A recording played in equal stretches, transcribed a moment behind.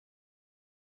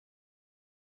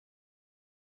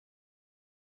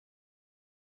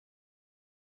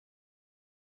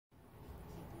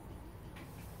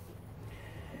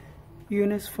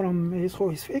units from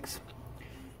SOSFX.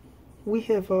 We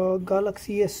have a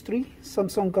Galaxy S3,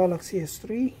 Samsung Galaxy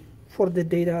S3 for the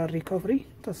data recovery.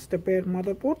 That's the bare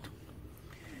motherboard.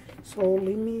 So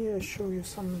let me show you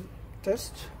some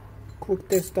tests, quick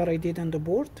tests that I did on the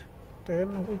board.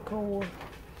 Then we go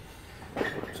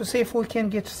to see if we can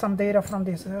get some data from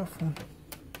this phone.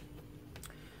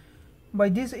 By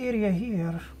this area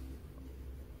here,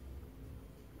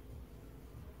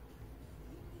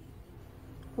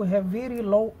 we have very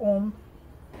low ohm.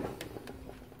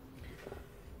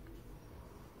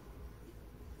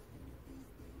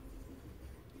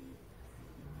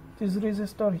 This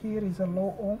resistor here is a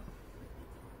low ohm.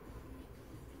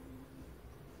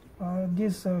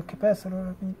 This capacitor,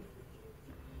 I mean,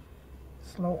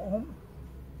 is low ohm.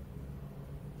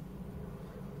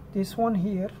 This one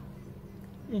here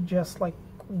is just like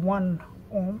 1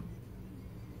 ohm.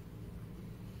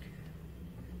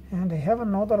 And I have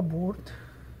another board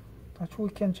that we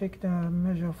can check the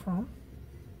measure from.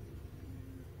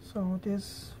 So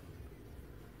this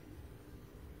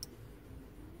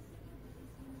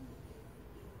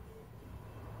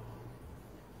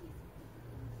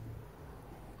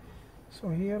so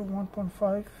here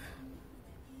 1.5,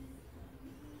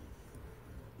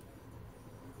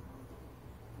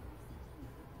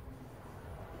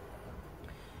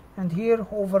 and here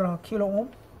over a kilo ohm.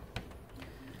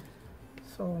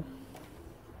 So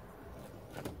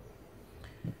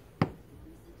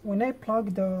when I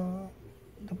plug the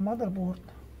motherboard,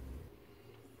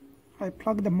 I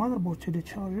plug the motherboard to the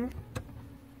charger.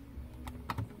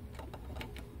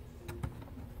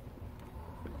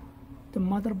 The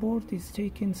motherboard is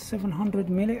taking 700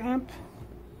 milliamp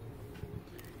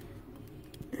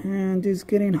and is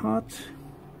getting hot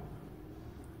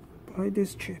by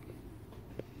this chip.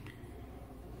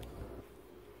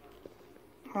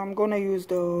 I'm gonna use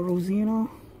the Rosina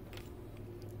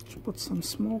to put some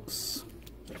smokes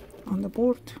on the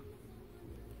board.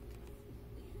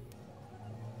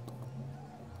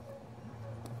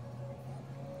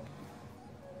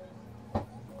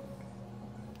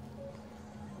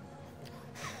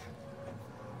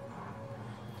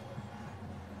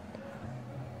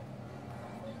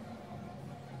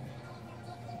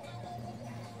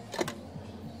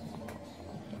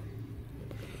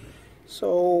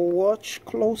 So watch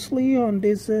closely on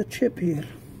this chip here.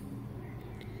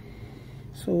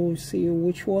 So see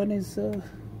which one is.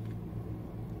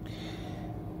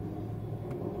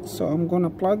 So I'm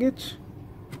gonna plug it,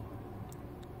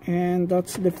 and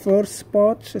that's the first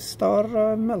spot to start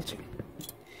melting.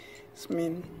 I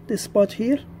mean this spot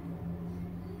here.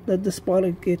 That the spot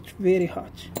it gets very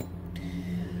hot.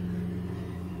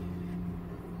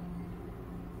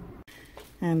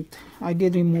 And I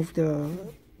did remove the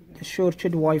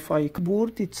shorted Wi-Fi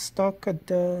board. It's stuck at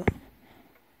the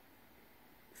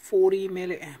 40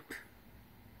 milliamp.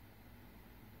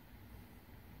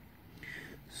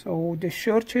 So the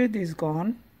shorted is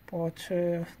gone, but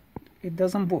it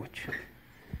doesn't budge.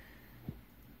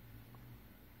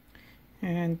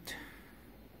 And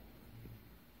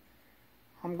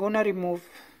I'm gonna remove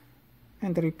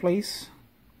and replace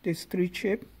this 3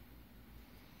 chip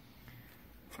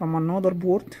from another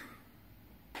board.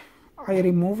 I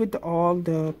removed all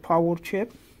the power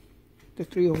chip, the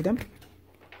 3 of them,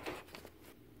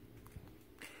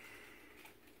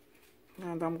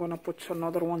 and I'm gonna put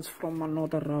another ones from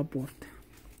another board.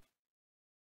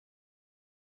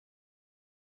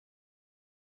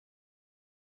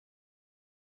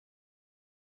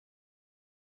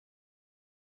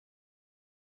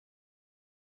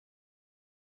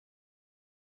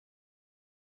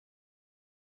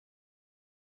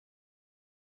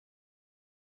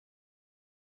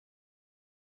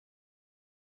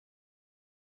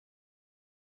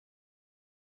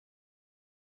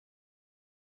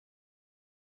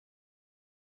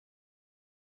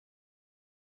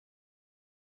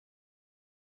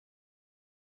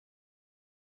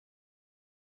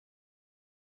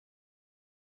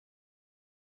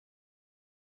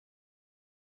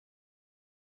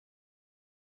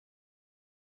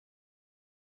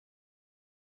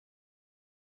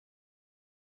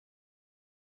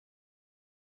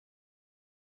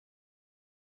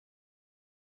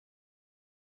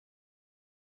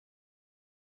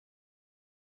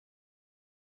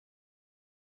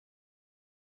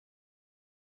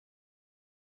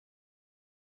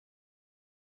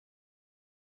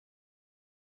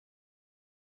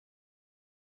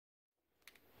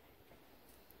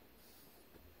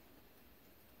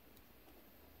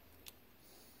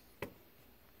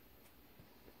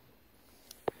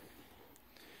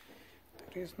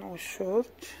 There is no short,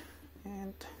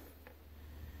 and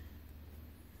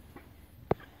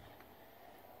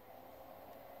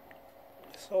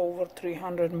So over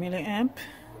 300 milliamp.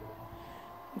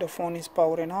 The phone is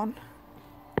powering on.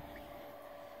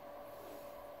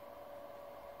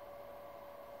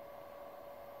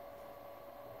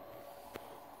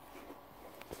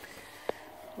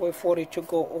 Wait for it to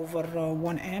go over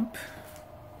 1 amp.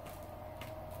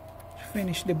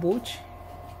 Finish the boot,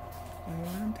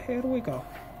 and here we go.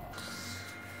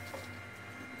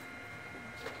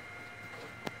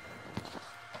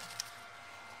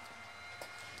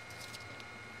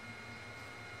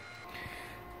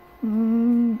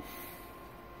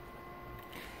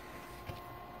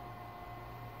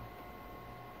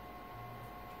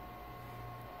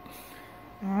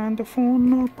 And the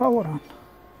phone power on.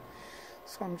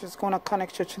 So I'm just gonna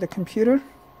connect it to the computer.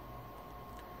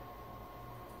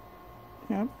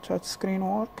 Yep, touch screen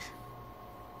work.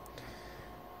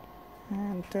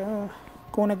 And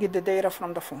gonna get the data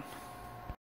from the phone.